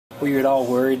Were you at all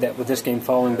worried that with this game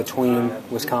falling between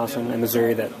Wisconsin and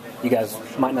Missouri that you guys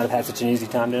might not have had such an easy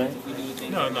time tonight?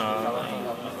 No,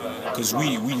 because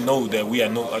we know that we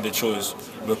had no other choice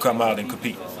but come out and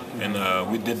compete. And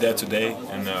we did that today,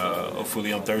 and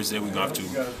hopefully on Thursday we're going to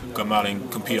have to come out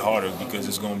and compete harder because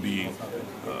it's going to be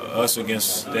us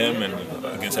against them and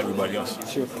against everybody else.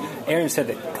 Sure. Aaron said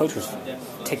that Coach was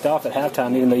ticked off at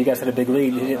halftime, even though you guys had a big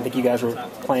lead. He didn't think you guys were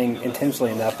playing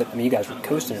intensely enough, but you guys were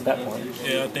coasting at that point.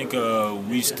 Yeah, I think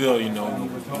we still,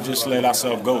 just let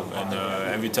ourselves go. And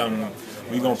every time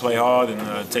we're going to play hard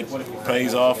and take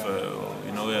plays off,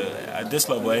 at this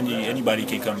level, anybody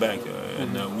can come back.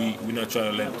 And we're not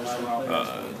trying to let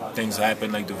things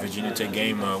happen like the Virginia Tech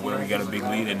game where we got a big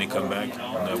lead and they come back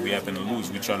and we happen to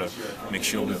lose. We try to make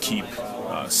sure we keep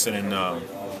setting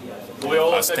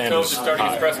Loyola standards starting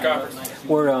his press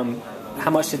conference. How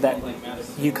much did that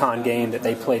UConn game that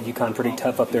they played, UConn pretty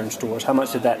tough up there in Stores, how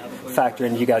much did that factor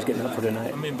into you guys getting up for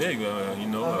tonight? I mean, big.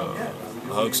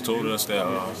 Hugs told us that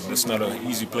it's not an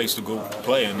easy place to go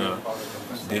play, and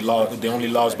they only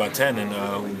lost by 10, and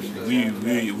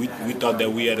we thought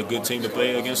that we had a good team to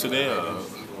play against today. I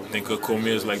think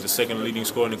Cormier is like the second leading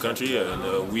scorer in the country,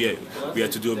 and we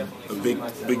had to do a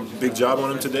big job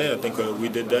on him today. I think we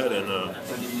did that, and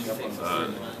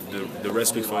the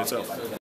rest speaks for itself.